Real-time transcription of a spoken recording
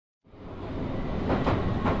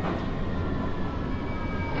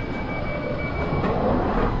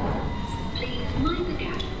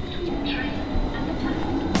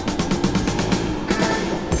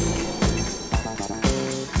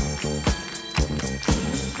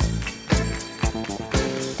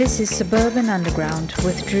This is Suburban Underground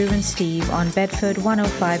with Drew and Steve on Bedford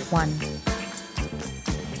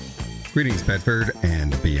 105.1. Greetings, Bedford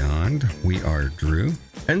and beyond. We are Drew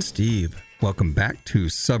and Steve. Welcome back to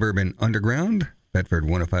Suburban Underground, Bedford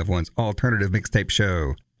 105.1's alternative mixtape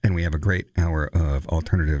show. And we have a great hour of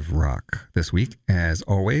alternative rock this week, as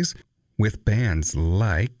always, with bands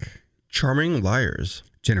like Charming Liars,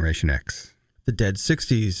 Generation X, The Dead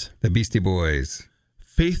 60s, The Beastie Boys,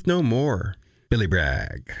 Faith No More, Billy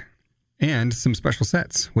Bragg, and some special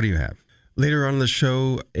sets. What do you have? Later on in the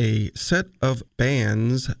show, a set of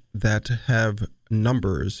bands that have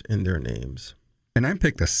numbers in their names. And I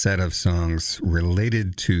picked a set of songs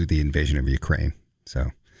related to the invasion of Ukraine.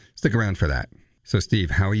 So stick around for that. So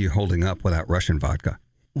Steve, how are you holding up without Russian vodka?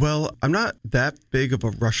 Well, I'm not that big of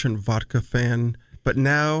a Russian vodka fan, but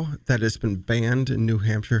now that it's been banned in New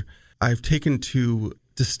Hampshire, I've taken to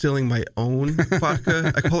distilling my own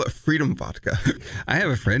vodka. I call it Freedom Vodka. I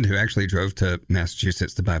have a friend who actually drove to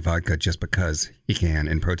Massachusetts to buy vodka just because he can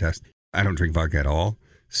in protest. I don't drink vodka at all,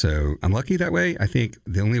 so I'm lucky that way. I think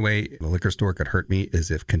the only way the liquor store could hurt me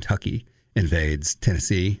is if Kentucky invades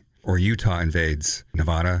Tennessee or Utah invades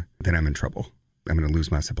Nevada, then I'm in trouble. I'm going to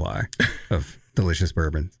lose my supply of delicious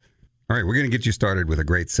bourbons. All right, we're going to get you started with a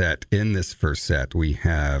great set. In this first set, we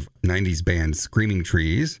have 90s band Screaming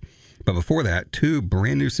Trees. But before that, two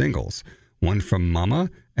brand new singles. One from Mama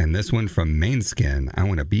and this one from Mainskin, I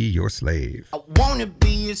Wanna Be Your Slave. I wanna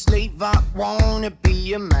be a slave, I wanna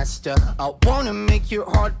be a master. I wanna make your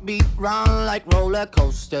heartbeat run like roller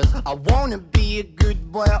coasters. I wanna be a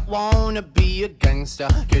good boy, I wanna be a gangster.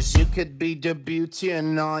 Cause you could be the beauty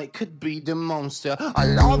and I could be the monster. I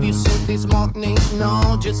love you since this morning,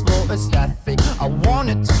 no, just for aesthetic. I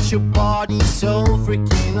wanna touch your body so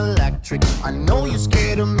freaking electric. I know you're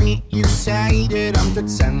scared of me, you say that I'm too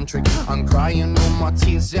eccentric. I'm crying all my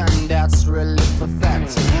tears and that's really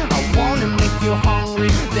pathetic. I wanna make you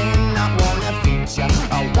hungry, then I wanna feed ya.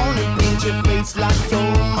 I wanna paint your face like you're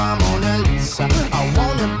my Mona Lisa. I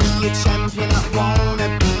wanna be a champion, I wanna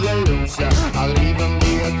be a loser. I'll even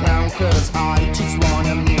be a clown cause I just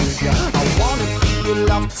wanna amuse ya. I wanna be a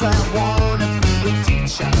lover, I wanna be a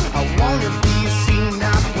teacher. I wanna be a singer, I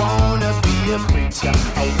wanna be a preacher.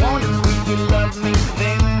 I wanna make you love me,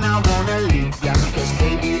 then I wanna leave ya. Cause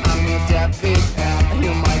baby I'm your David and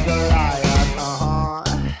you're my Goliath.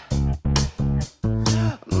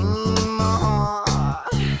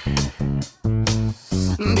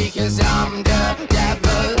 Because I'm the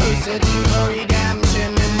devil who's searching for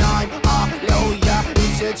redemption, and I'm a lawyer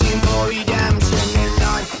who's searching for redemption, and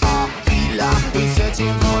I'm a healer who's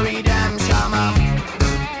searching for redemption. I'm a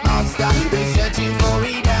master who's searching for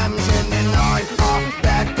redemption, and I'm a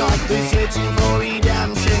bad guy who's searching for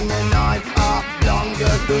redemption, and I'm a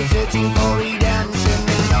longer who's searching for redemption,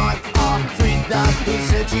 and I'm a freedom who's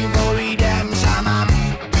searching for redemption. I'm a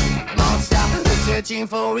monster who's searching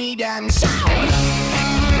for redemption.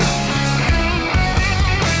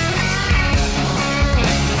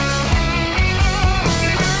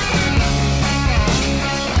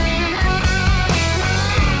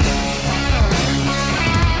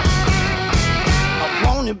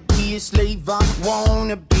 Slave, I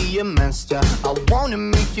wanna be a master. I wanna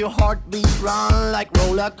make your heartbeat run like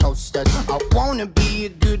roller coasters. I wanna be a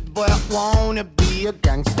good boy, I wanna be a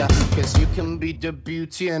gangster. Cause you can be the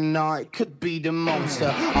beauty and I could be the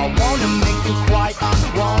monster. I wanna make you quiet, I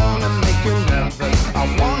wanna make you nervous. I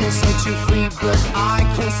wanna set you free but I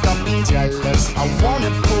can't stop being jealous. I wanna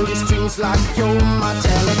pull the strings like you're my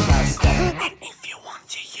telecaster. And if you want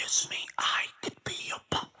to use me, I could be your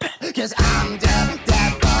puppet. Cause I'm the devil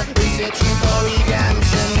who's searching for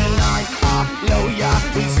redemption, and I'm a lawyer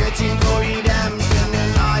who's searching for redemption,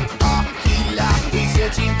 and I'm a healer who's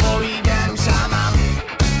searching for redemption. I'm a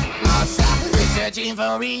master who's searching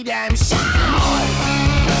for redemption.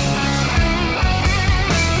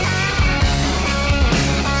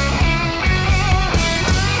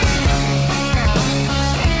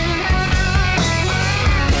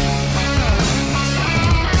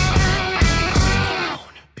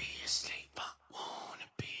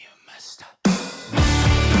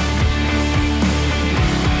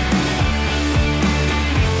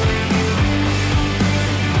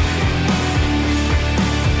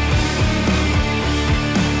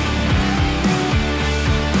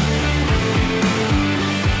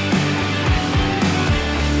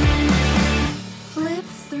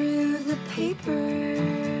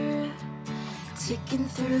 Ticking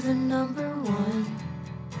through the number one.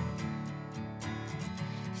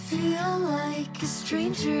 Feel like a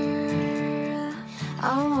stranger.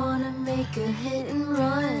 I wanna make a hit and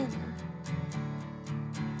run.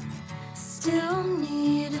 Still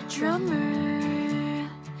need a drummer.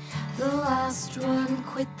 The last one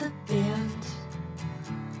quit the band.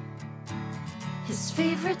 His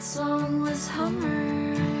favorite song was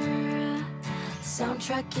Hummer,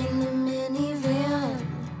 soundtrack in the minivan.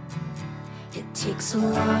 It takes a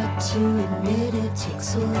lot to admit it,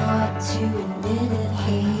 takes a lot to admit it.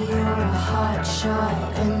 Hey, you're a hot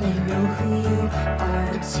shot and they know who you are.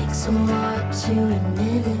 It takes a lot to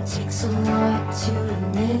admit it, takes a lot to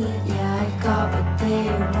admit it. Yeah, I got what they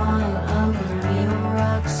want, I'm a real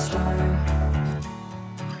rock star.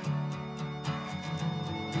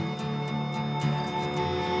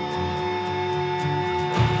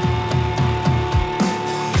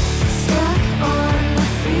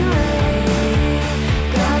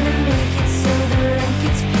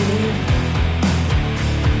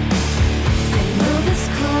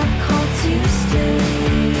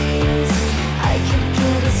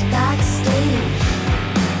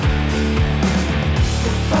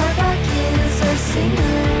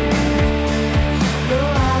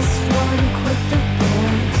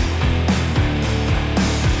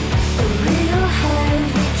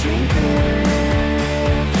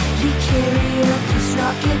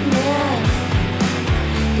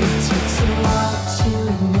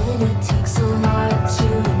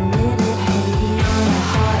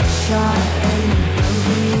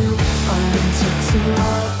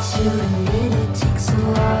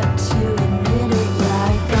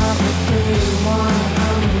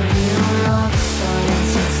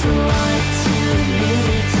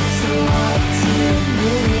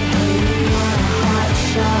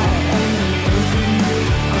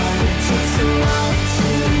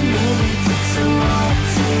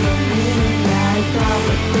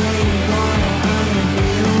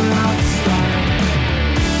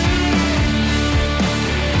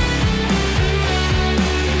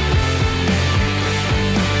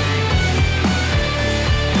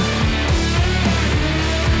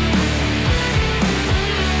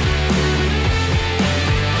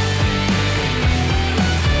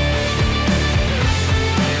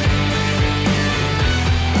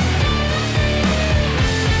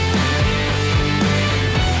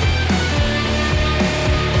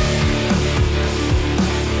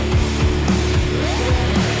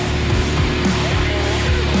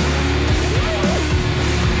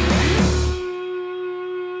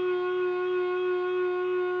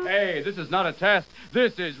 This is not a test.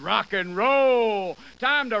 This is rock and roll.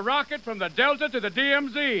 Time to rock it from the Delta to the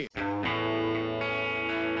DMZ.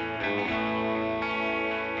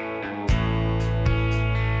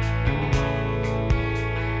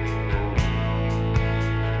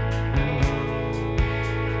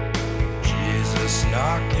 Jesus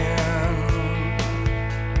knocking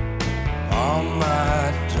on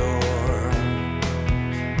my door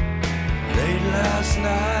late last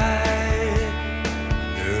night.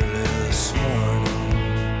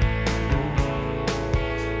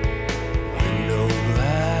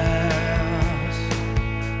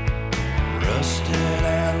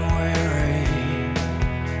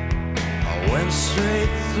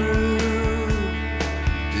 Straight through,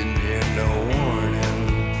 didn't hear no warning.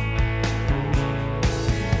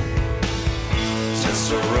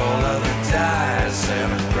 Just a roll of the dice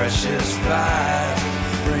and a precious prize.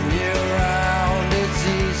 Bring you around, it's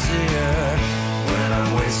easier when I'm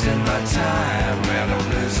wasting my time and I'm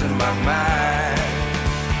losing my mind.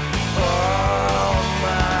 Oh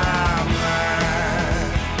my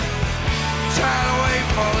mind, trying to wait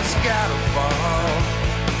for the sky to fall.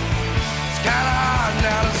 Kinda hard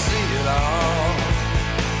now to see it all.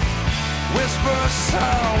 Whisper a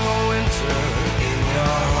song of winter in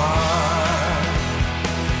your heart.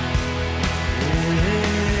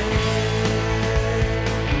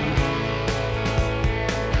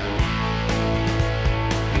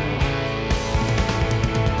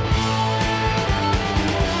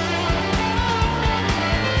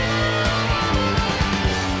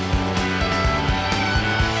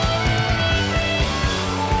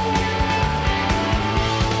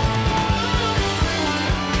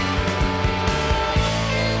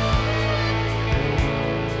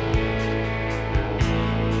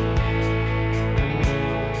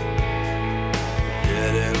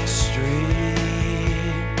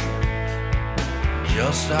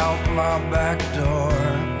 Just out my back door,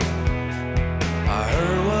 I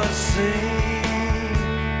heard what seemed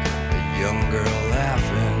a young girl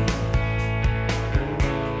laughing.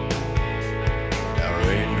 Now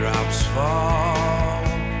raindrops fall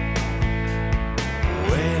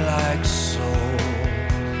away like souls.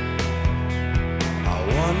 I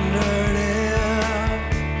wondered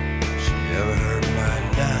if she ever heard mine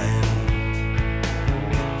dying.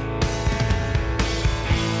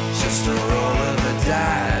 Just a roll of the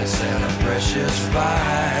dice and a precious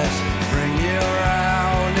prize.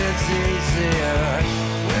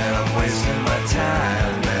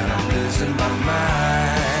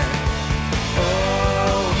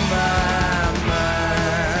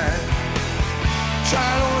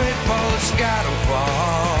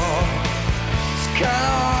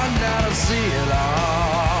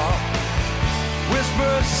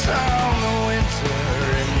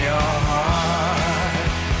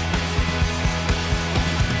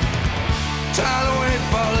 Trying to wait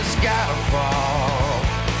for the sky to fall.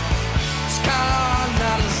 It's kinda hard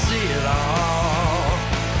not to see it all.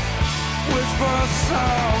 Whisper a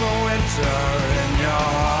song of winter in your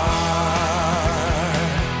heart.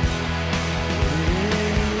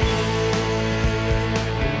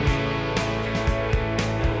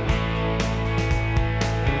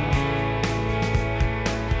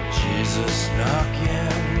 Jesus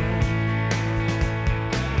knocking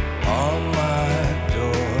on my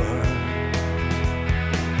door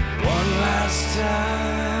one last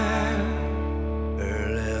time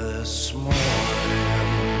early this morning.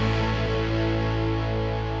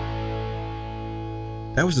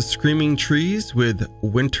 That was the Screaming Trees with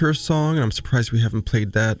Winter Song, and I'm surprised we haven't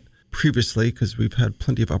played that previously because we've had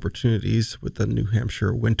plenty of opportunities with the New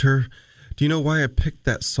Hampshire winter. Do you know why I picked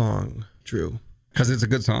that song, Drew? Because it's a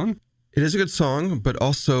good song? It is a good song, but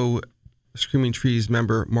also Screaming Trees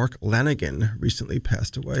member Mark Lanigan recently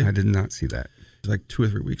passed away. I did not see that. Like 2 or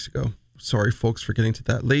 3 weeks ago. Sorry, folks, for getting to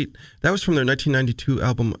that late. That was from their 1992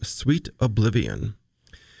 album, Sweet Oblivion.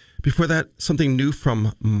 Before that, something new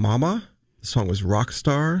from Mama. The song was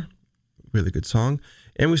Rockstar. Really good song.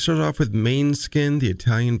 And we started off with Mainskin, the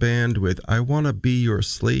Italian band, with I Wanna Be Your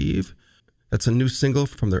Slave. That's a new single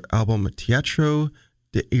from their album, Teatro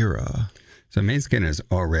d'Era. So Mainskin is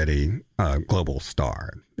already a global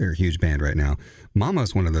star. They're a huge band right now.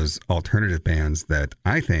 Mama's one of those alternative bands that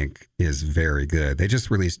I think is very good. They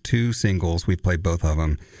just released 2 singles. We've played both of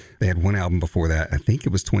them. They had one album before that. I think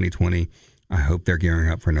it was 2020. I hope they're gearing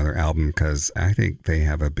up for another album because I think they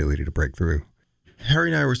have ability to break through.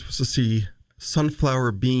 Harry and I were supposed to see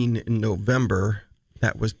Sunflower Bean in November.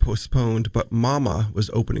 That was postponed, but Mama was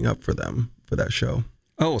opening up for them for that show.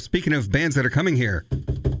 Oh, speaking of bands that are coming here,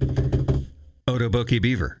 Otoboke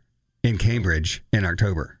Beaver in Cambridge in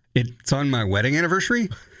October. It's on my wedding anniversary,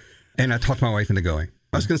 and I talked my wife into going.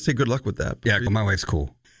 I was going to say good luck with that. Yeah, my wife's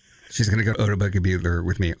cool. She's going to go to Otoboke Beaver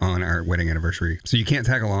with me on our wedding anniversary. So you can't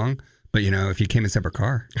tag along, but, if you came in a separate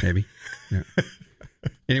car, maybe. Yeah.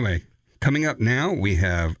 Anyway, coming up now, we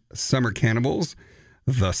have Summer Cannibals,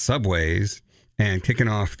 The Subways, and kicking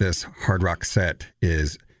off this hard rock set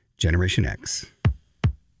is Generation X.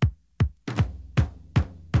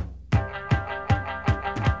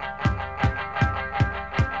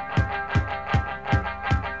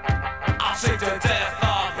 Sick to death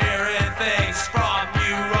of hearing things from you,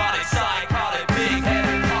 neurotic, psychotic,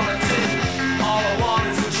 big-headed politics. All I want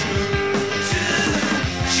is the truth.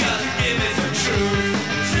 Just give me the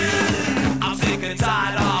truth. I'm sick and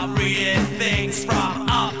tired of reading things from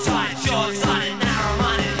uptight, short-sighted,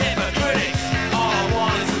 narrow-minded hypocritics. All I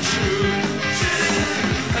want is the truth.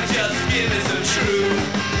 Just give me the truth.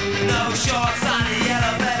 No short-sighted,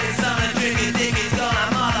 yellow-bellied, son of drinky-dinkies gonna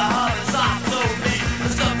mother her and soft so me.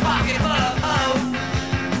 It's a pocket full of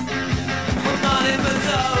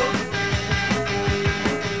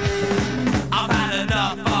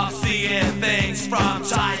from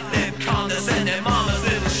tight-lipped, condescending mama's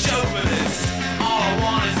little chauvinist. All I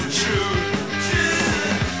want is the truth.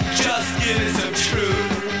 Just give me some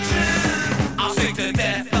truth. I'm sick to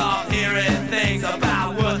death of hearing things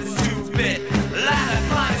about worthless 2-bit ladder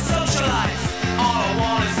climbing socialites. All I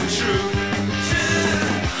want is the truth.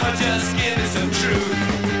 Just give me some truth.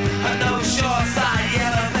 No short-sighted,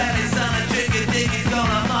 yellow-bellied son of drinky-dinkies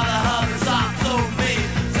gonna mother hug and soft so me.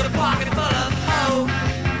 It's a pocket full of hope.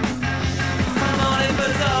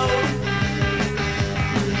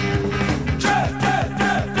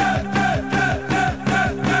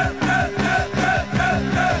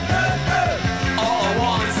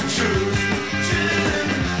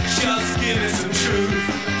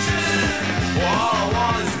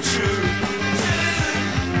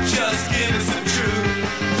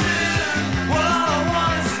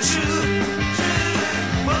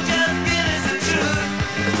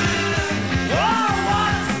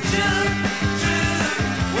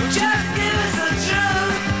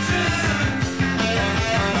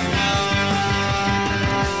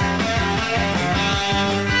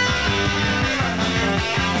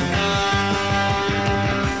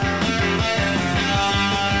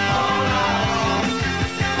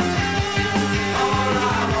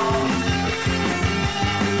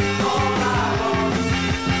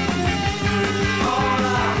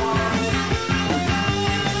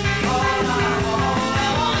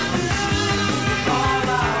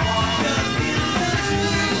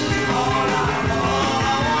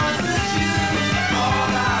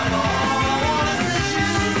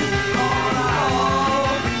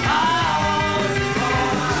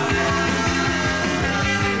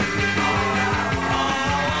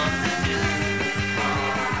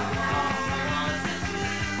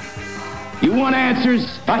 You want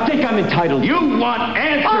answers? I think I'm entitled. You want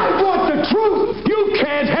answers? I want the truth! You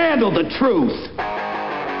can't handle the truth.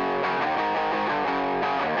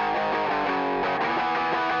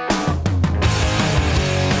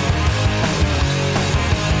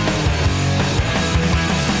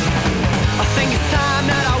 I think it's time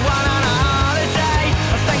that I went on a holiday.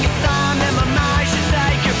 I think it's time that my mind should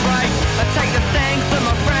take a break. I take the things that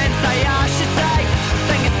my friends say I should take. I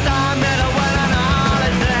think it's time that I went on a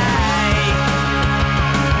holiday.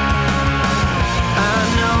 I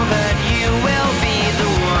know that you will be the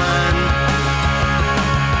one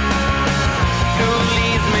who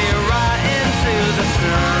leads me right into the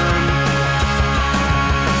sun.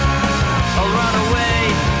 I'll run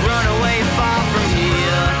away far from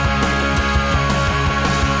here.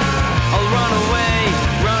 I'll run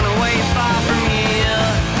away far from here.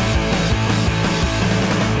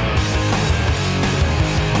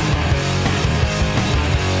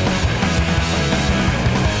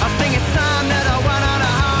 I think it's time that I went on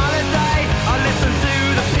a holiday. I listen to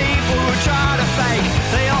the people who try to fake.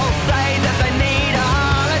 They all say that they need a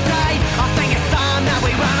holiday. I think it's time that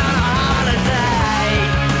we went on a holiday.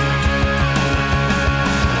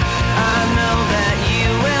 I know that you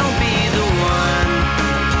will be the one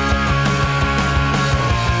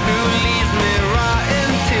who leads me right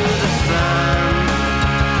into the sun.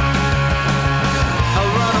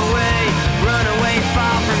 I'll run away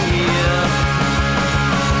far from here.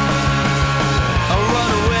 I'll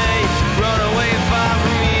run away far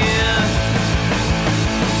from here.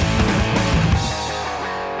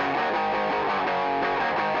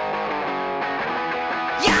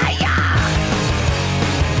 Yeah, yeah.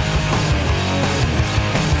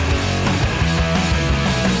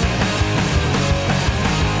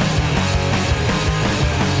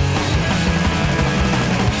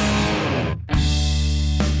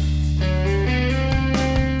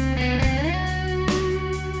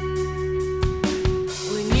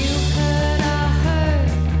 When you hurt, I hurt.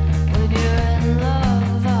 When you're in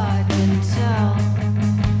love, I can tell.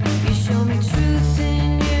 You show me truth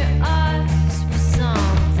in your eyes, but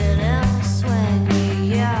something else when you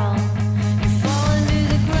yell. You fall into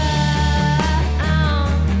the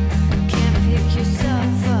ground, can't pick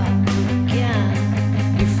yourself up again.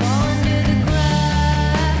 You fall into the ground,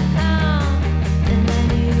 and then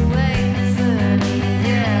you wait for me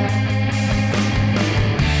there.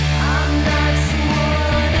 I'm not your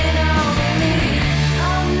one and only.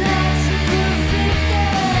 I'm not your perfect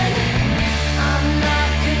end. I'm not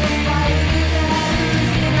gonna fight without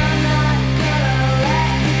losing. I'm not gonna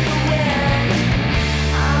let you win.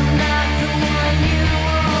 I'm not the one you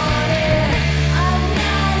wanted. I'm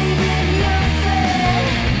not even your friend.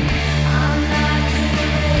 I'm not gonna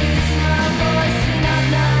raise my voice, and I'm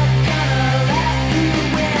not gonna let you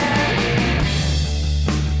win.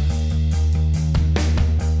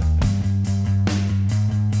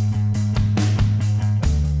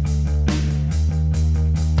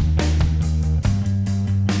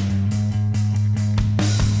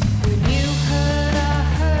 When you hurt, I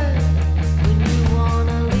hurt. When you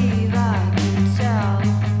wanna leave, I can tell.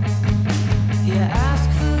 You ask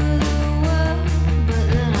for the world, but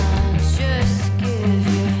then I just give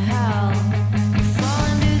you hell. You fall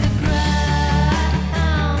into the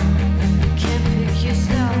ground, can't pick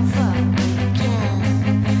yourself up again.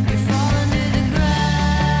 You fall into the ground,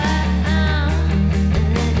 and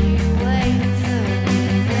then you wait for me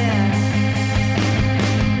there.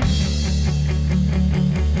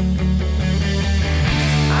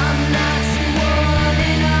 I'm not your one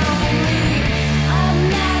and only. I'm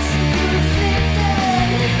not your perfect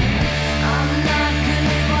end. I'm not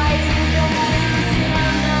gonna fight without losing.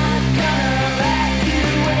 I'm not gonna let you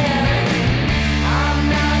win. I'm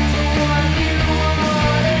not the one you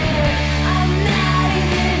wanted. I'm not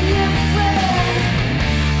even your friend.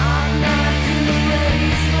 I'm not gonna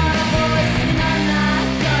raise my voice, and I'm not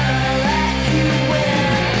gonna let you win.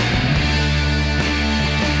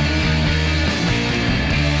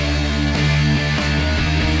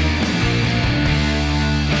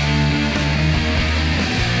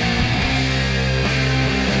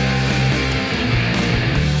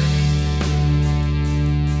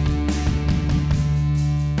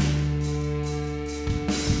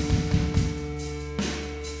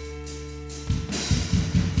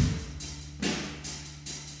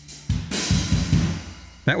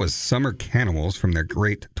 That was Summer Cannibals from their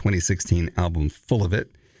great 2016 album Full of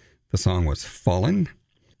It. The song was Fallen.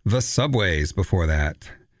 The Subways before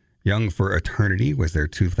that. Young for Eternity was their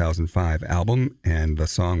 2005 album, and the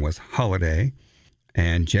song was Holiday.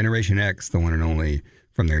 And Generation X, the one and only,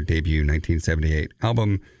 from their debut 1978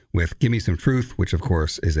 album with Gimme Some Truth, which of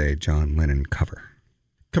course is a John Lennon cover.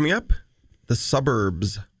 Coming up, The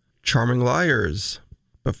Suburbs, Charming Liars.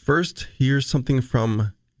 But first, here's something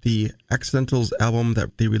from the Accidentals album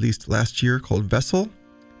that they released last year called Vessel.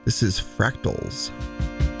 This is Fractals.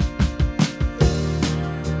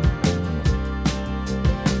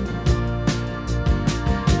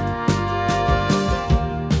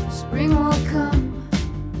 Spring will come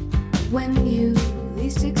when you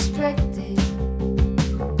least expect it.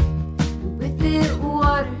 With it,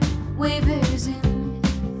 water wavers in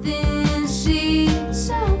thin sheets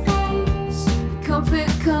of ice. Comfort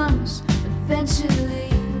comes eventually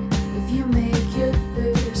if you make your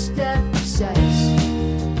first step precise.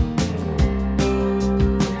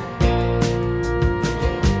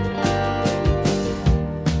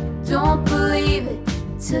 Don't believe it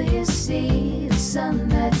till you see the sun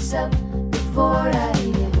that's up before I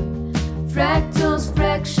am. Fractals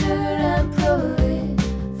fractured and proliferate.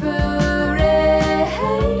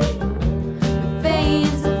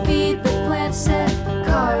 Veins that feed the plants and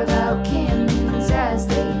carve out canyons as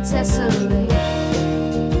they tessellate.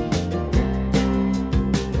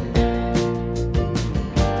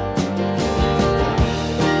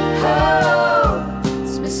 Oh,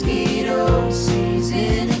 it's mosquito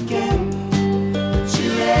season again. Would you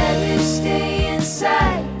rather stay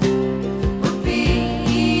inside or be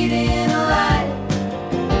eaten alive?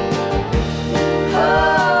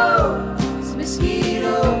 Oh, it's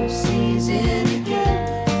mosquito season again.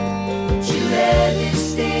 Would you rather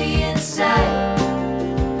stay inside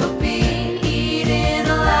or be eaten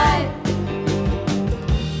alive?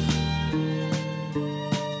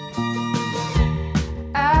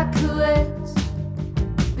 I collect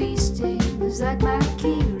bee stings like my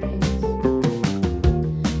key rings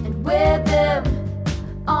and wear them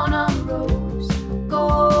on a rose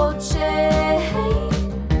gold chain.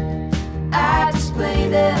 I display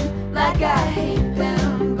them like I hate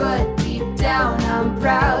them, but deep down I'm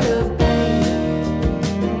proud of pain.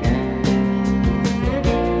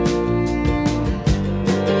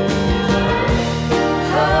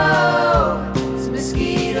 Oh, it's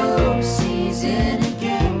mosquito season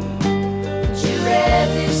again. Would you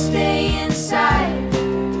rather stay inside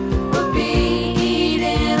or be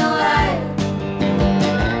eaten alive?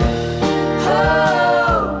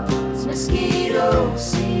 Oh, it's mosquito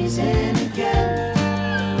season again.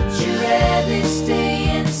 Would you rather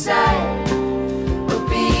stay inside or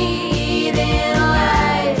be eaten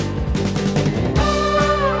alive?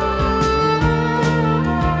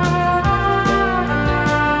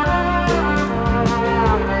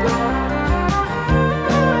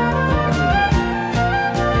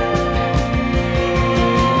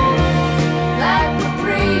 Like the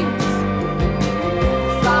breeze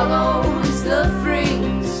follows the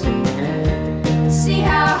freeze. See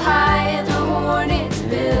how high the hornets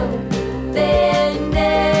build their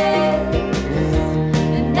nest.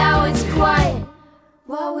 And now it's quiet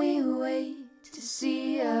while we wait to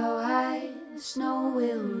see how high the snow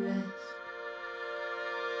will rest.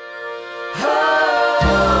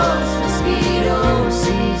 Oh, it's mosquito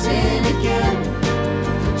season again.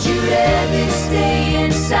 Would you rather stay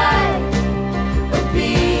inside or be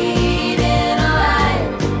eaten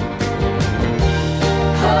alive?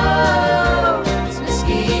 Oh, it's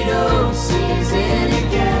mosquito season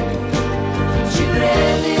again. Would you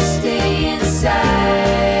rather stay inside?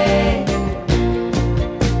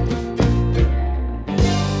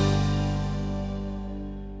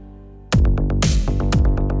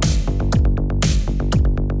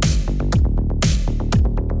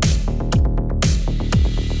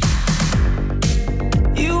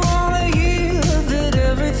 You want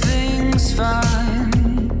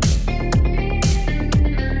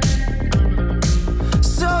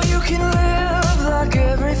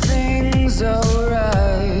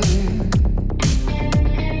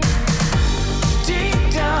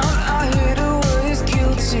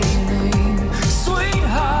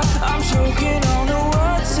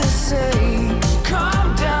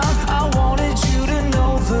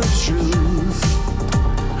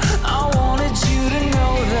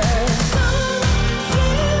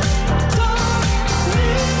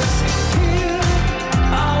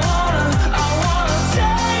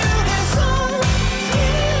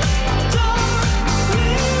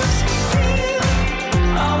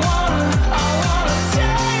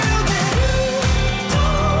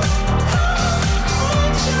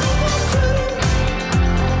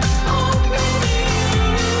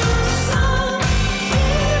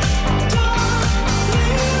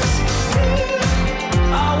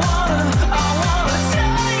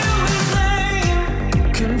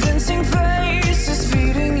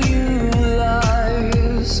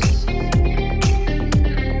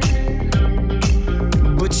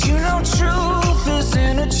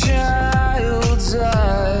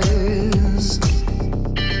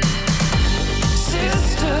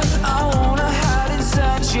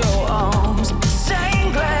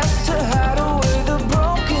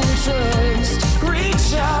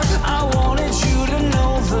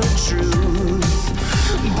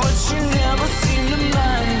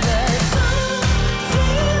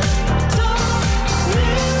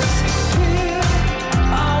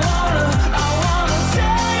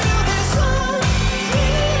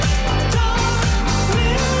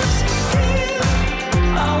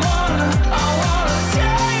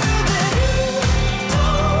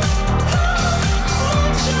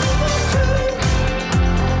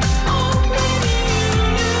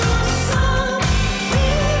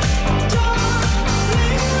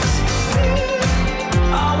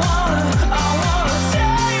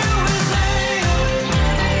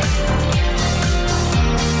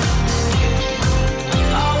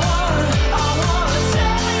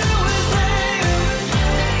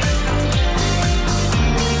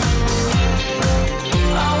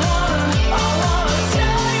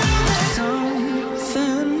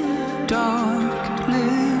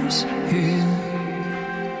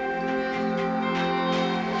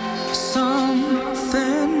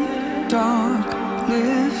Something dark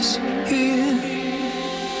lives here.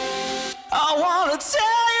 I wanna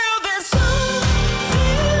tell you there's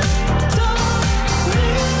something dark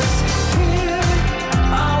lives here.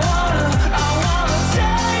 I wanna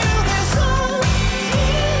tell you there's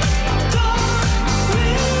something dark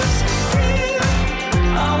lives here.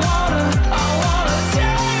 I wanna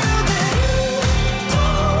tell you that you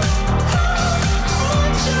don't have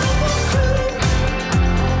much of a clue.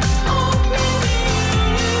 Oh baby,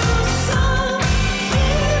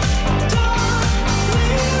 something dark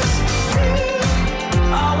lives here.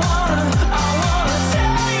 I wanna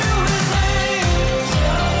tell you his name.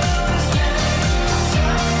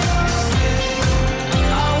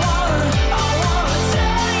 I wanna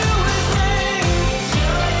tell you his name.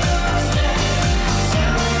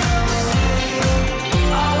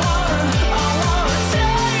 I wanna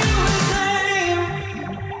tell you his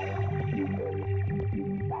name.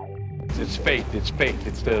 It's faith. It's faith.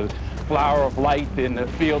 It's the flower of light in the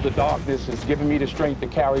field of darkness. It's giving me the strength to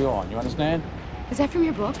carry on. You understand? Is that from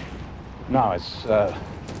your book? No, it's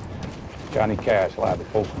Johnny Cash, live at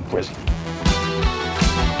Folsom Prison.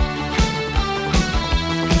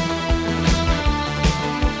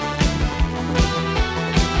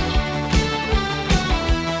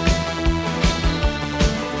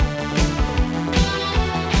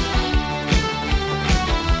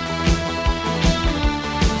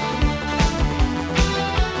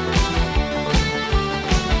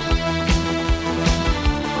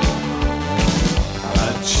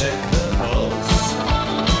 Check the pulse,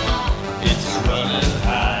 it's running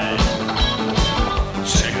high.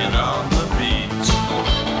 Checking on the beat,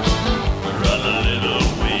 run a little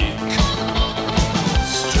weak.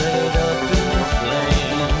 Straight up in the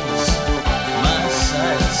flames, my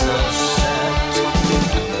sights are set.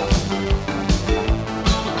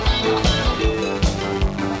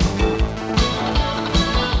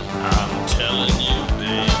 I'm telling you,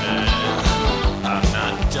 baby, I'm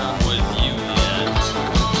not done with you yet.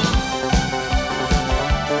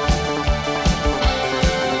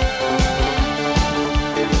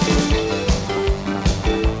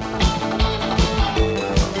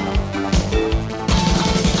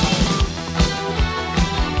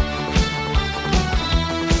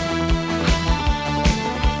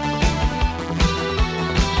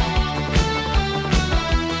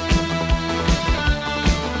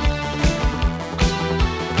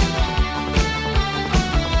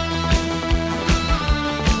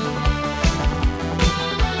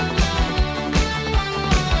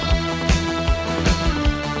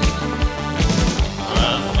 I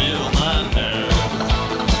feel my nerve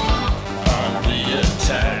on the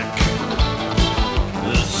attack.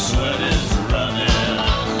 The sweat is running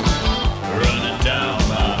down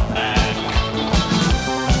my back.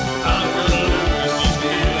 I'm gonna lose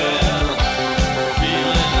this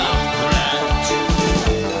feeling of threat.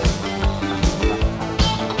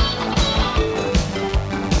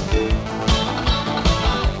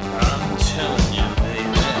 I'm telling you,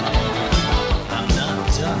 baby, I'm not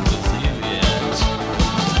done with you yet.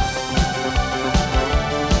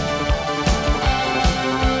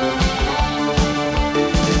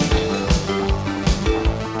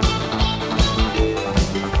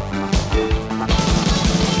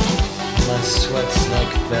 My sweat's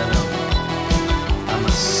like venom. I'm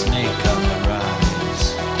a snake on the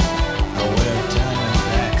rise. I wear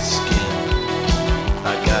diamondback skin. I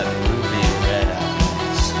got ruby red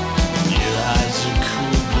eyes. Your eyes are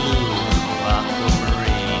cool blue,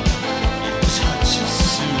 aquamarine. Your touch is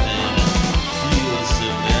soothing, feels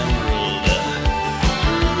of emerald green.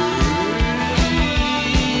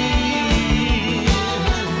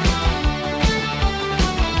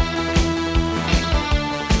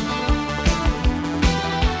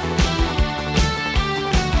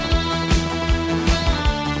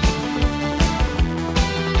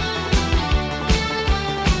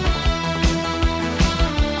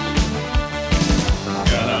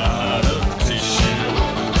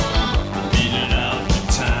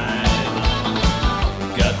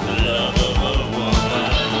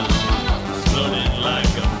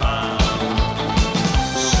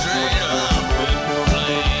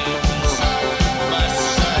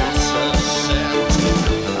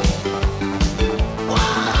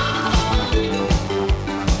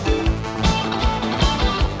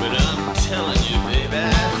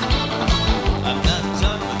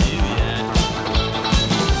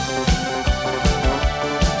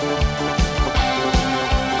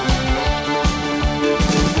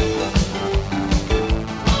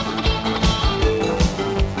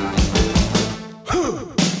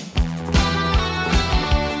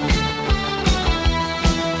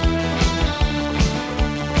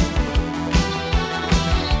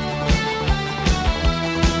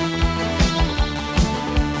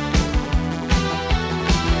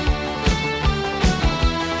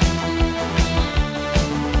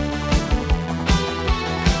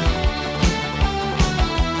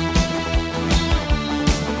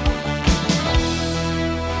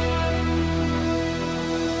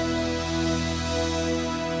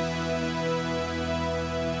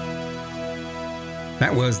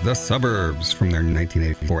 That was The Suburbs from their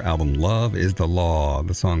 1984 album Love is the Law.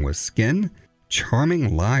 The song was Skin.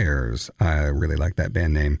 Charming Liars, I really like that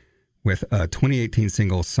band name, with a 2018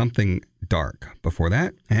 single Something Dark before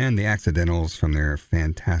that, and The Accidentals from their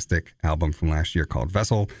fantastic album from last year called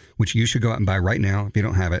Vessel, which you should go out and buy right now if you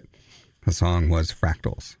don't have it. The song was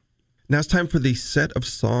Fractals. Now it's time for the set of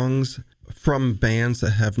songs from bands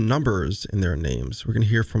that have numbers in their names. We're going to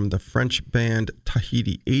hear from the French band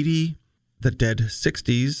Tahiti 80, the Dead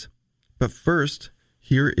 60s, but first,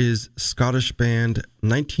 here is Scottish band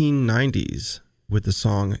 1990s with the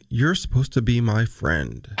song You're Supposed to Be My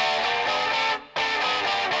Friend.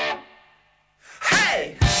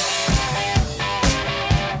 Hey!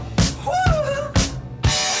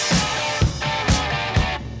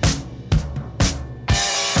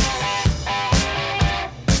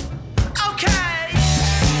 Okay!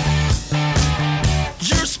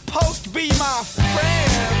 You're supposed to be my friend.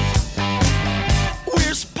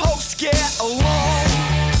 We're supposed to get along.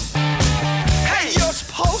 Hey, you're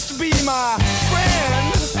supposed to be my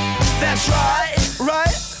friend. That's right,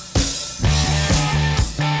 right?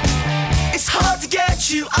 It's hard to get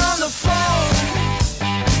you on the phone.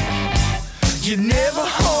 You're never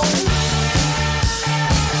home.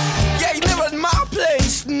 Yeah, you never at my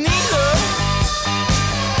place, neither.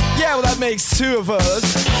 Yeah, well, that makes two of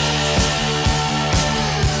us.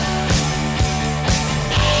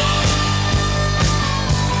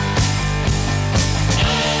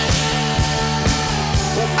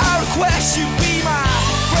 I request you be my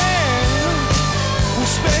friend. We'll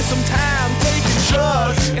spend some time taking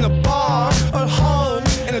drugs in a bar, at home,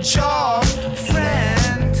 in a jar,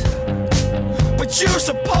 friend. But you're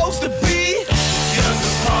supposed to be. You're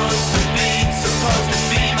supposed to be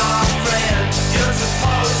my friend. You're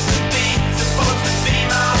supposed to be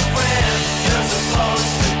my friend. You're supposed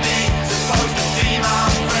to be my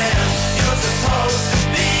friend. You're supposed to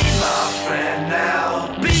be my friend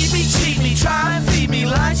now. Beat me, cheat me, try and feed me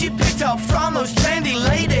lines you picked up from those trendy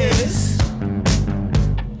ladies.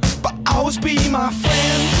 But always be my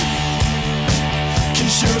friend.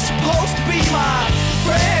 'Cause you're supposed to be my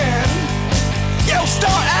friend. Yo,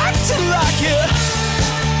 start acting like it.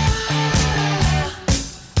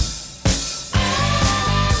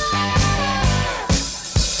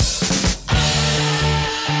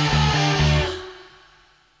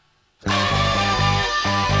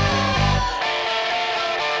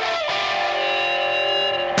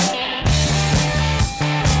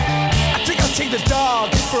 Take the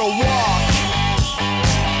dog for a walk.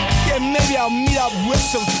 Yeah, maybe I'll meet up with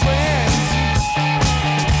some friends.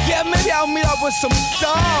 Yeah, maybe I'll meet up with some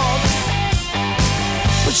dogs.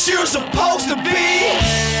 But you're supposed to be.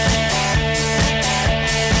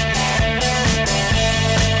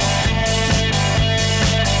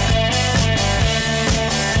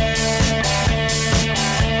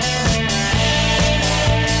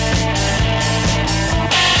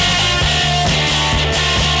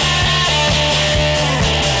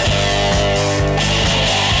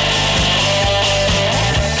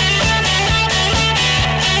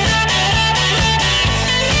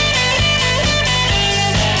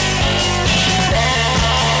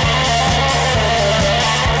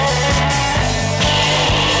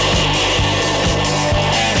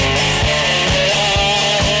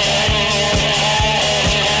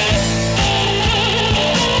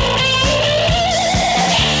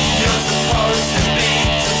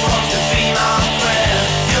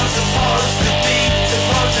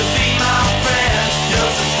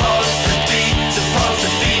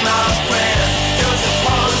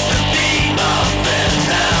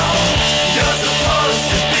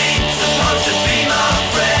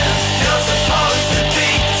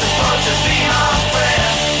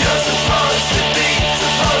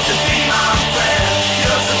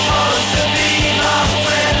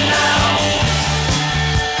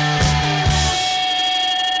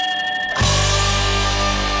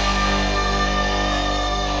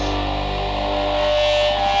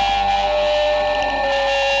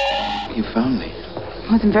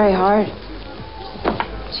 Wasn't very hard.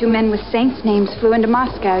 2 men with saints' names flew into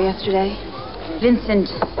Moscow yesterday. Vincent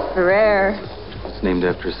Ferrer. It's named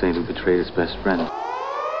after a saint who betrayed his best friend.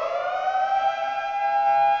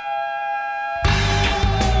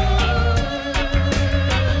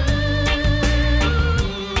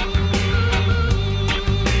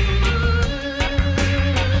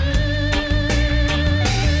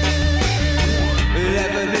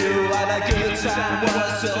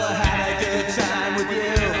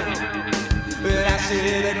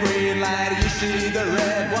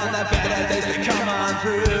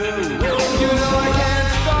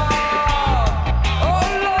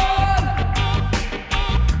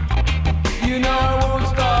 You know I won't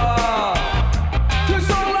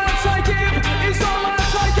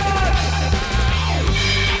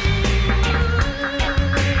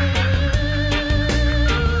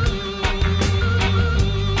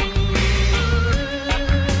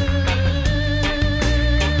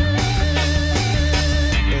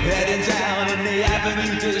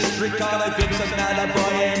recall a glimpse of another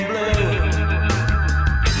boy in blue.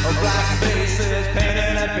 Oh, black faces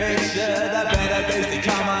painting a picture, the better days to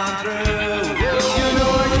come on through. You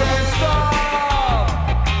know I can't stop,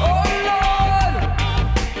 oh Lord.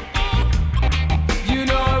 You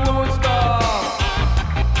know I won't stop,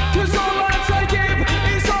 'cause all that I give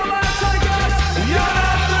is all that I got. You're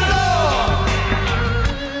not the law,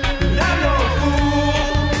 and I'm no fool.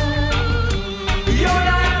 You're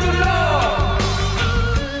not the law,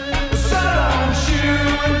 so don't shoot.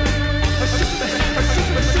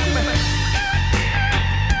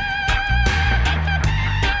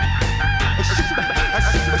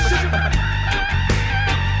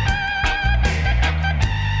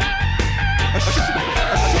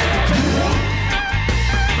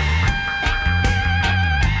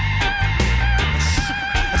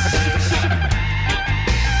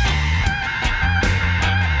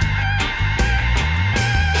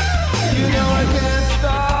 You know I can't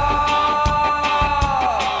stop.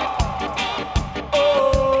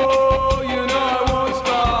 Oh, you know I won't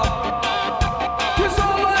stop. 'Cause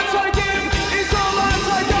all that I give is all that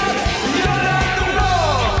I got. You're not the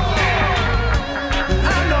law,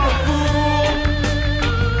 I'm no fool.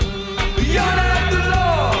 You're not the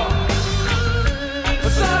law,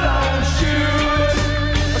 so don't shoot.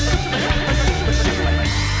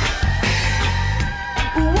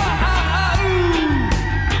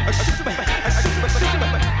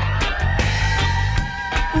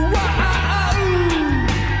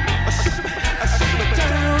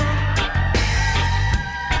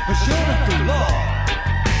 You're not the law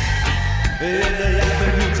in the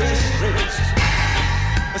Avenue District.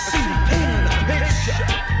 I see you painting a picture.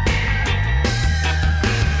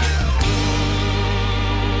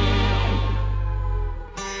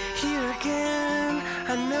 Here again,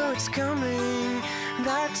 I know it's coming.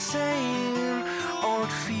 That same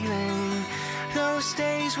old feeling. Those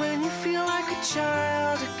days when you feel like a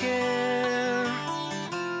child again.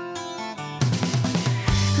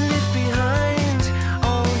 Leave behind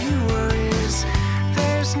all your worries.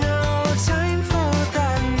 There's no time for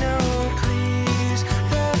that, no please.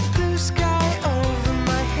 The blue sky over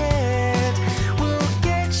my head will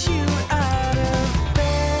get you out of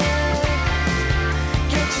bed.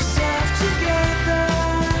 Get yourself together,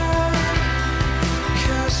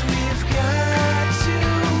 'cause we've got to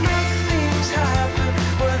make things happen.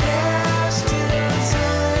 Well, there's still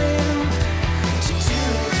time to do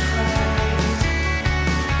it right.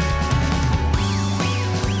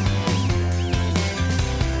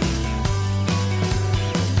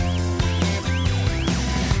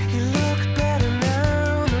 You look better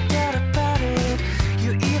now, no doubt about it.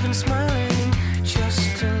 You're even smiling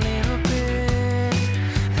just a little bit.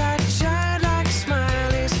 That childlike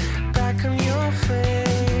smile is back on your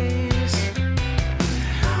face.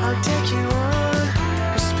 I'll take you on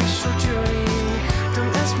a special journey.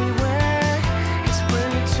 Don't ask me where,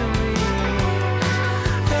 explain it to me.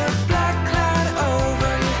 The black cloud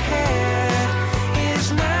over your head is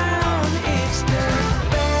now on its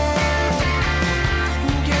deathbed.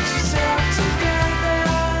 Get yourself together,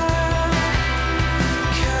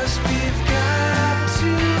 'cause we've got to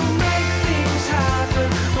make things happen.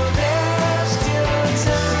 Well, there's still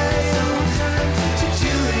time to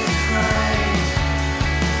do it right.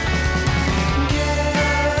 Get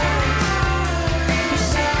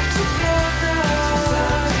yourself together,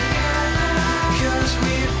 'cause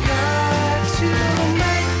we've got to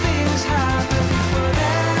make things happen. Well,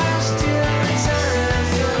 there's still time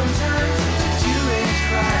to do it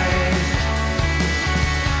right.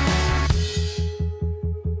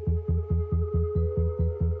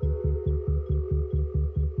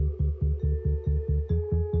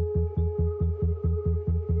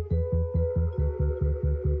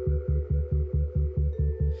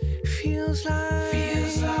 Feels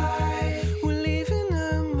like we're living a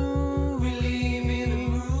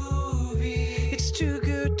movie. It's too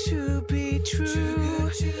good to be true.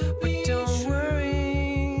 But don't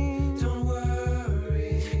worry,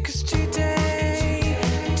 'cause today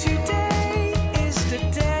is the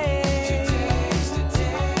day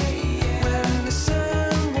when the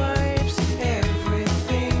sun wipes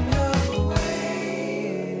everything away.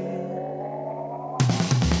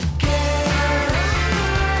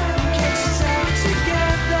 Get yourself together.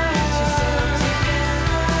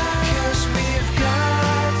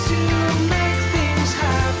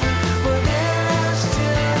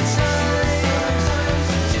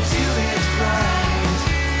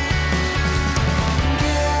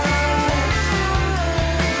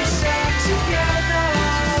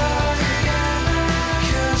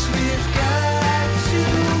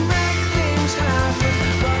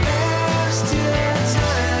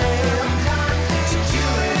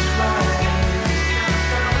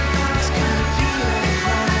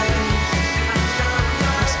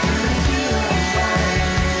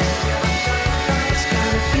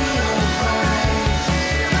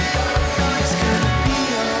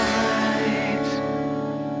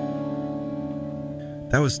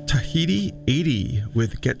 That was Tahiti 80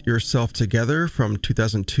 with Get Yourself Together from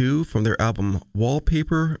 2002 from their album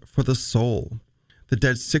Wallpaper for the Soul. The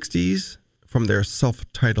Dead 60s from their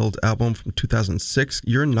self-titled album from 2006,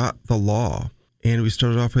 You're Not the Law. And we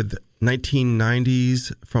started off with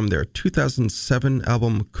 1990s from their 2007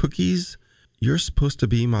 album Cookies, You're Supposed to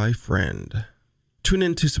Be My Friend. Tune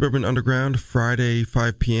in to Suburban Underground Friday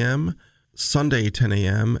 5 p.m., Sunday 10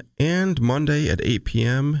 a.m., and Monday at 8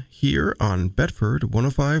 p.m. here on Bedford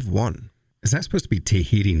 105.1. Is that supposed to be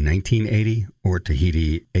Tahiti 1980 or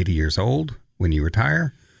Tahiti 80 years old when you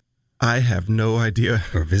retire? I have no idea.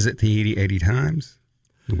 Or visit Tahiti 80 times?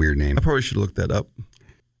 Weird name. I probably should look that up.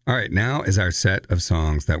 All right, now is our set of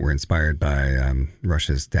songs that were inspired by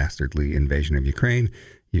Russia's dastardly invasion of Ukraine.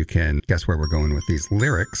 You can guess where we're going with these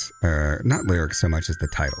lyrics. Not lyrics so much as the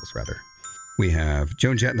titles, rather. We have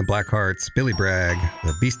Joan Jett and the Blackhearts, Billy Bragg,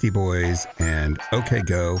 the Beastie Boys, and OK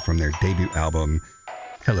Go from their debut album,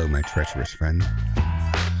 Hello, My Treacherous Friend.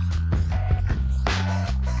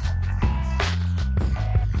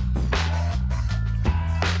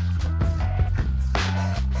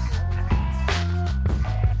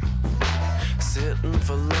 Sitting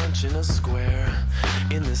for lunch in a square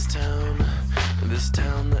in this town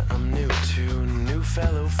that I'm new to. New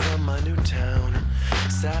fellow from my new town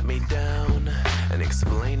sat me down and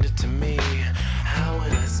explained it to me. How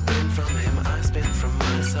when I spin from him, I spin from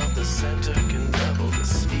myself. The center can double the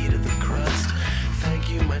speed of the crust. Thank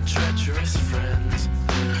you, my treacherous friends.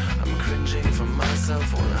 I'm cringing for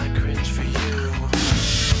myself when I cringe for you.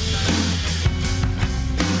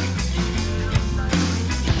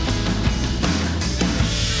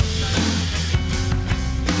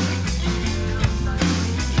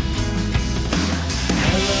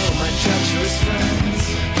 Treacherous friends,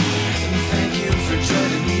 and thank you for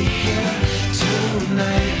joining me here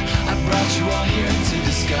tonight. I brought you all here to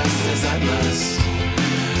discuss as I must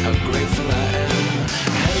how grateful I am.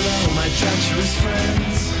 Hello, my treacherous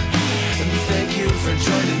friends, and thank you for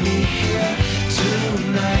joining me here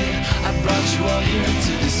tonight. I brought you all here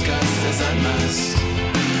to discuss as I must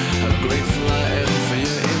how grateful I am for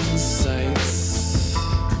your insights.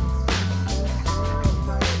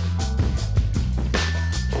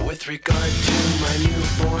 With regard to my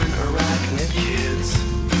newborn arachnid kids,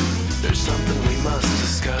 there's something we must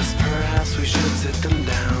discuss. Perhaps we should sit them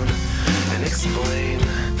down and explain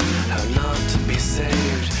how not to be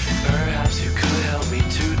saved. Perhaps you could help me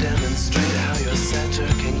to demonstrate how your center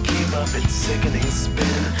can keep up its sickening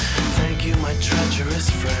spin. Thank you, my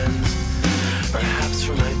treacherous friends. Perhaps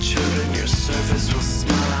for my children your service will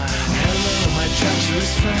smile. Hello, my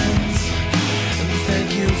treacherous friends, and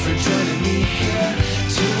thank you for joining me here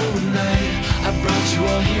tonight. I brought you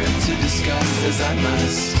all here to discuss as I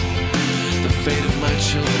must the fate of my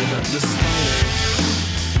children, the spiders.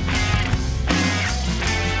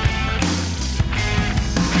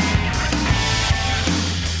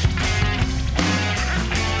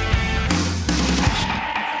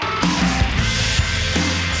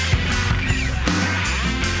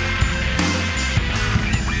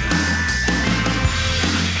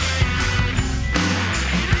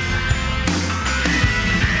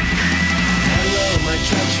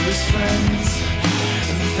 Friends,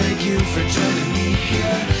 and thank you for joining me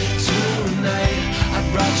here tonight. I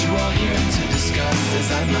brought you all here to discuss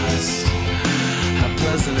as I must how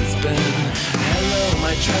pleasant it's been. Hello,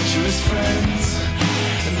 my treacherous friends,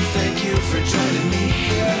 and thank you for joining me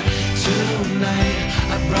here tonight.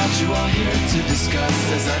 I brought you all here to discuss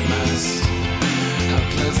as I must how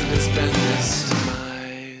pleasant it's been this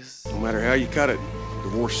demise. No matter how you cut it,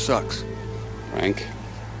 divorce sucks. Frank,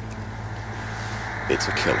 it's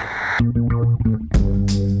a killer.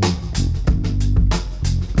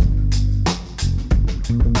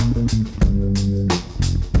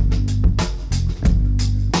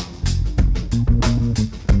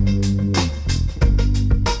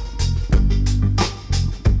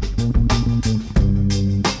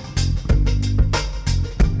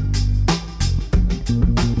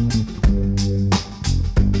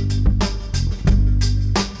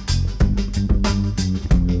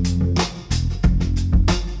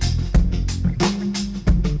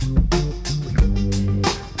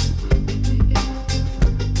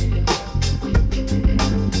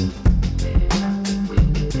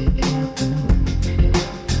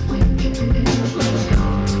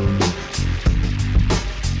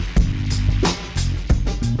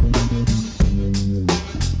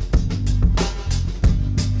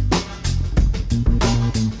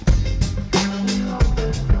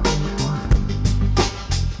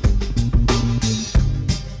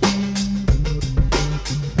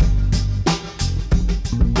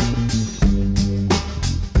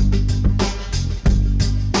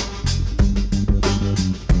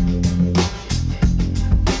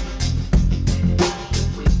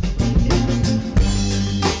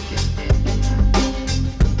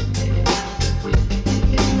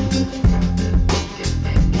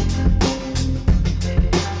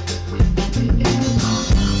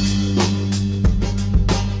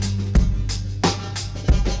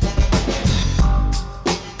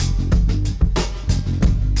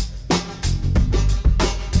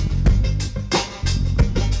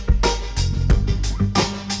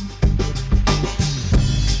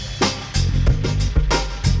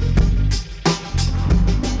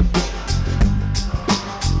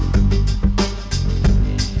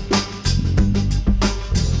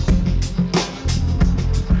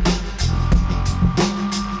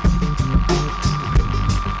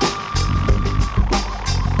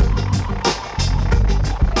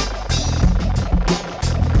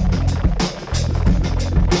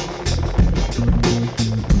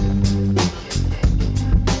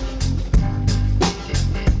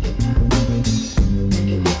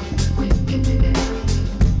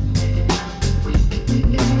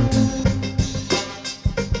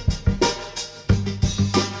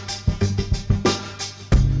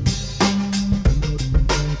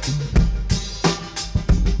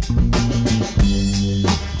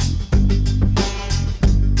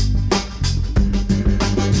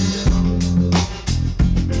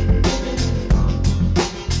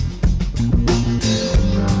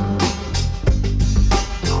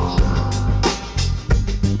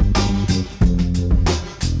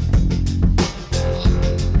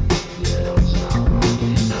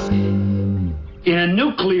 In a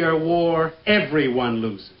nuclear war, everyone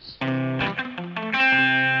loses. Blue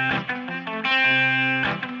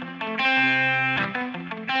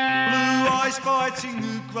eyes fighting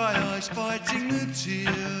the grey eyes, fighting the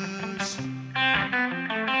tears.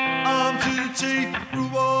 Armed to the teeth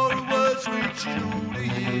through all the words reaching all the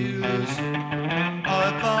ears. I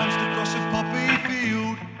advanced across a poppy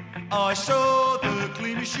field. I saw the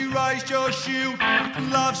gleam as you raised your shield.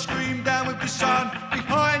 Love screamed down with the sun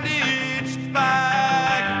behind its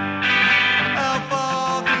back. Our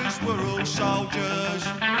fathers were all soldiers.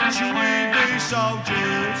 Should we be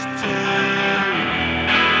soldiers too?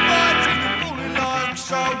 Fighting and falling like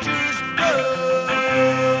soldiers do.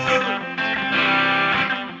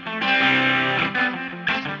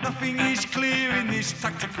 Nothing is clear in this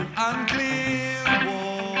tactical unclear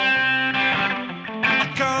war. I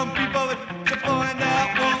can't be bothered to find out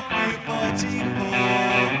what we're fighting for.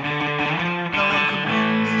 No one can win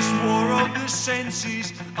this war of the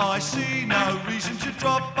senses. I see no reason to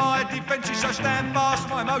drop my defences. I stand fast,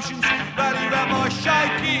 my emotions rally round my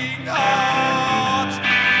shaking heart.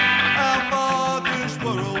 Our fathers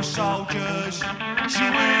were all soldiers.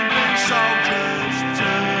 Should we be soldiers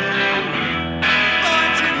too?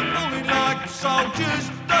 Fighting and falling like soldiers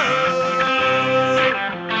do.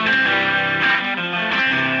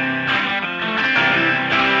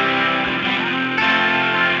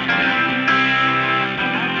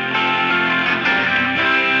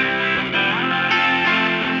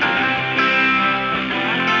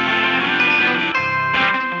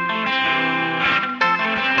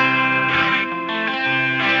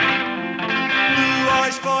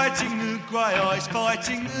 Fighting the grey eyes,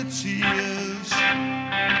 fighting the tears.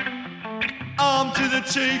 Armed to the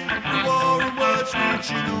teeth, the war of words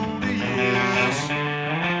reaching all the years.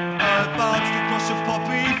 I advanced across a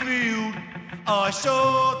poppy field. I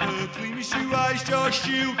saw the gleam as you raised your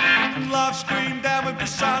shield. Love screamed down with the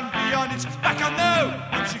sun beyond its back. I know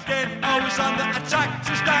once again I was under attack.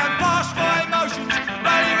 So stand past my emotions,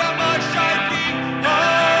 rally around my shaking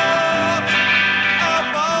heart. Our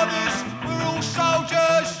fathers were all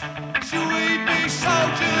soldiers. Should we be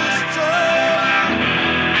soldiers too?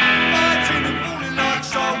 Fighting and falling like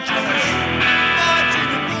soldiers. Fighting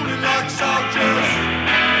and falling like soldiers.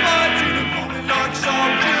 Fighting and falling like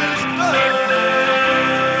soldiers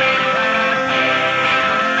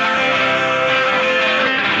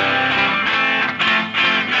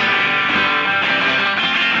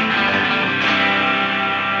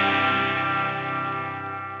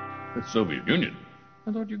The Soviet Union?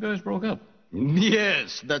 I thought you guys broke up.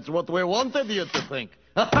 Yes, that's what we wanted you to think.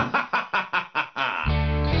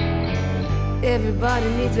 Everybody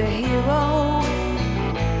needs a hero,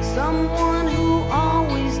 someone who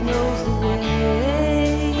always knows the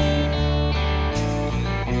way.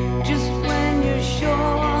 Just when you're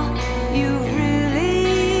sure you've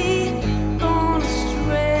really gone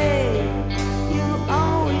astray, you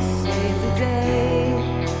always save the day.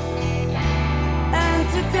 And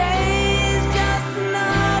today is just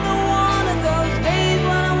another one of those days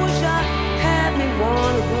when I wish I had me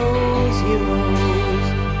one of those heroes.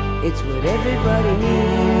 It's what everybody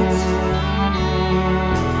needs.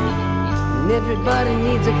 And everybody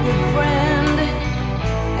needs a good friend.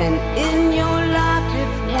 And in your life,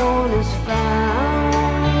 if one is found,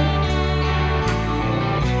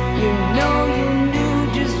 you know you knew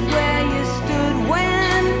just where you stood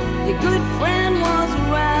when your good friend was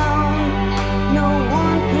around. No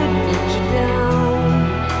one could put you down.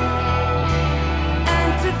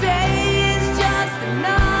 And today is just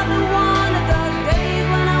another one of those days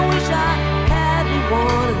when I wish I had me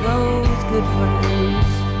one of those good friends.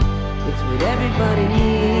 It's what everybody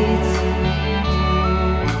needs.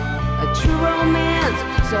 A true romance,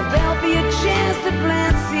 so there'll be a chance to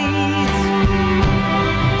plant seeds.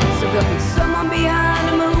 So there'll be someone behind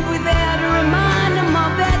them who'll be there to remind them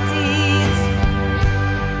of their deeds.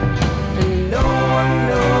 And no one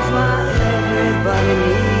knows what everybody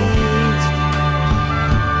needs.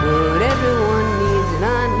 What everyone needs, and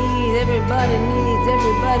I need, everybody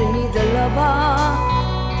needs a lover.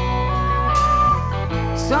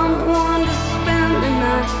 Someone to spend the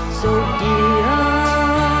night so dear.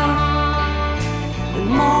 The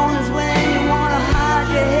mornings when you wanna hide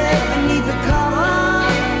your head beneath the cover.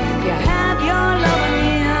 You have your lover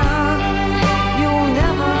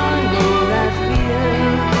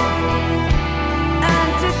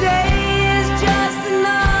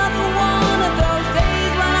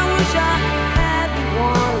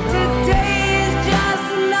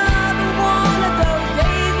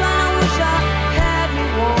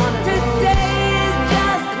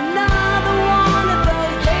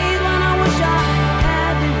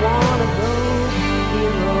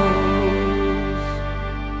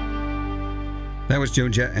was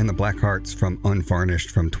Joan Jett and the Blackhearts from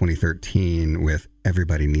Unvarnished from 2013 with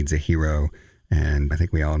Everybody Needs a Hero. And I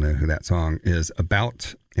think we all know who that song is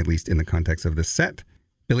about, at least in the context of this set.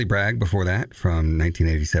 Billy Bragg before that from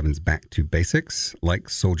 1987's Back to Basics, Like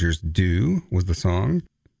Soldiers Do was the song.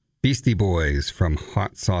 Beastie Boys from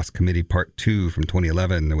Hot Sauce Committee Part 2 from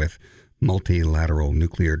 2011 with Multilateral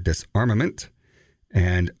Nuclear Disarmament.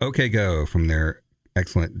 And OK Go from their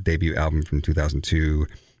excellent debut album from 2002,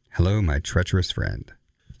 Hello, My Treacherous Friend.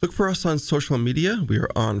 Look for us on social media. We are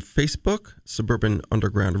on Facebook, Suburban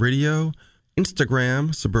Underground Radio,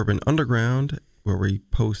 Instagram, Suburban Underground, where we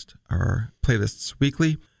post our playlists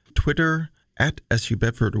weekly, Twitter, at SU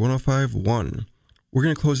Bedford 1051. We're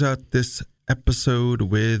going to close out this episode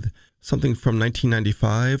with something from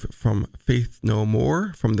 1995 from Faith No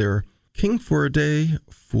More from their King for a Day,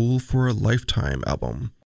 Fool for a Lifetime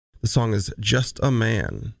album. The song is Just a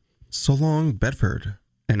Man. So long, Bedford.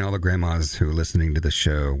 And all the grandmas who are listening to the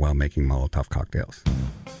show while making Molotov cocktails.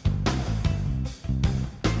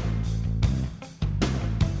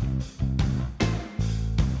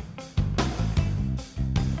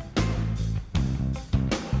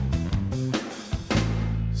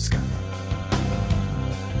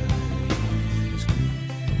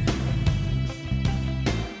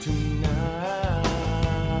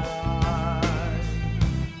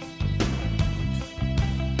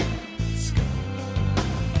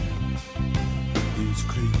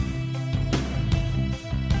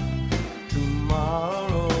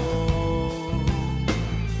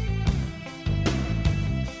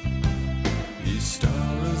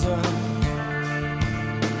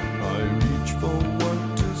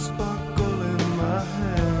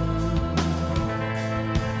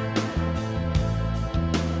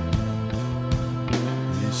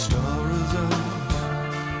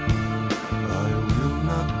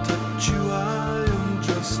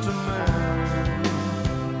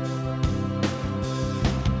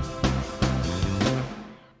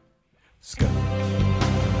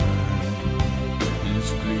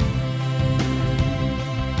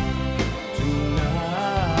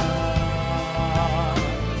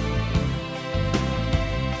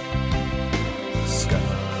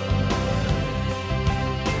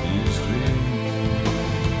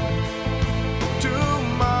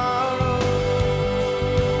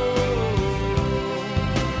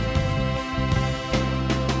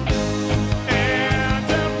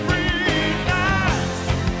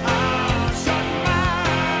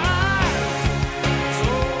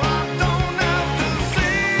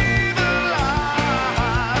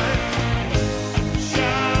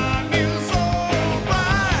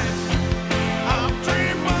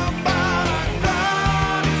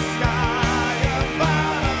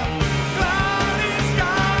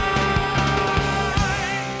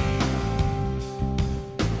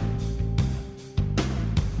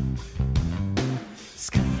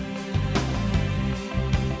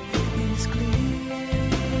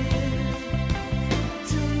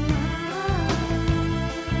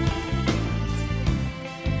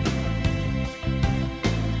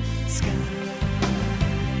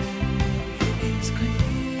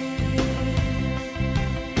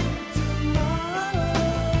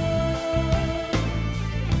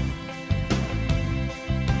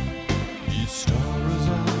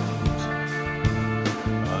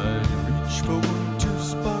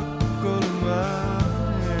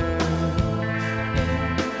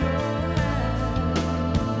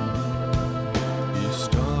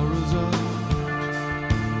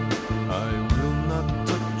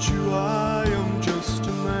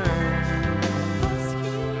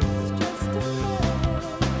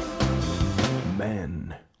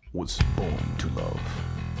 Was born to love,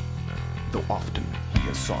 though often he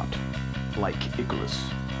has sought, like Icarus,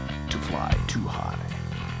 to fly too high,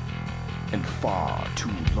 and far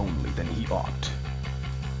too lonely than he ought,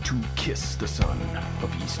 to kiss the sun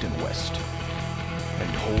of east and west, and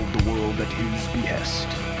hold the world at his behest,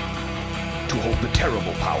 to hold the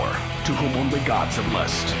terrible power to whom only gods are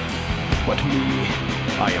blessed. But me,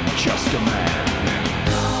 I am just a man.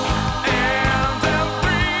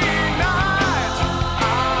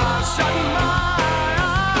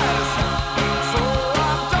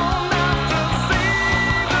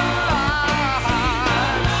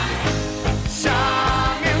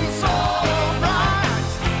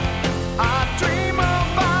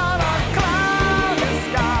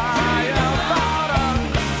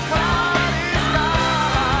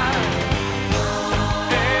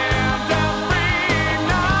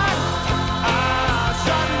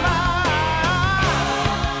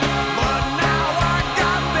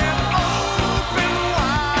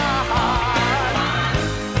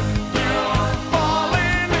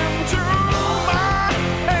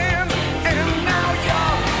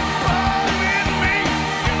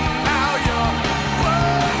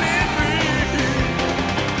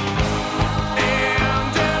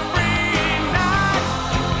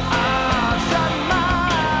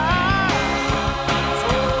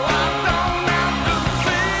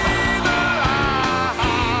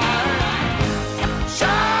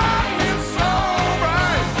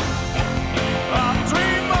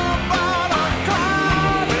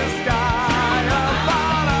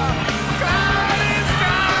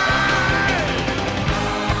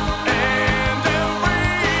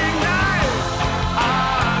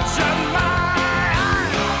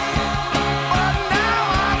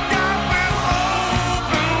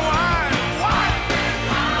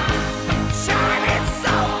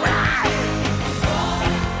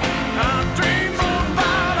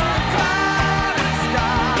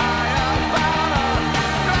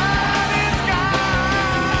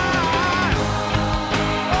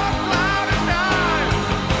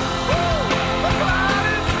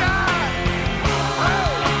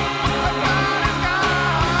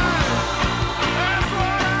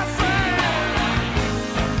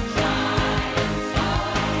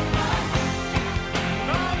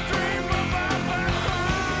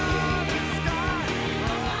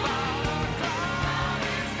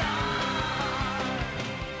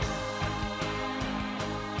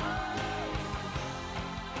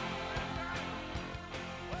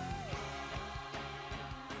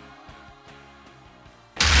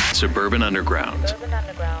 Suburban Underground. Suburban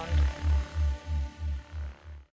Underground.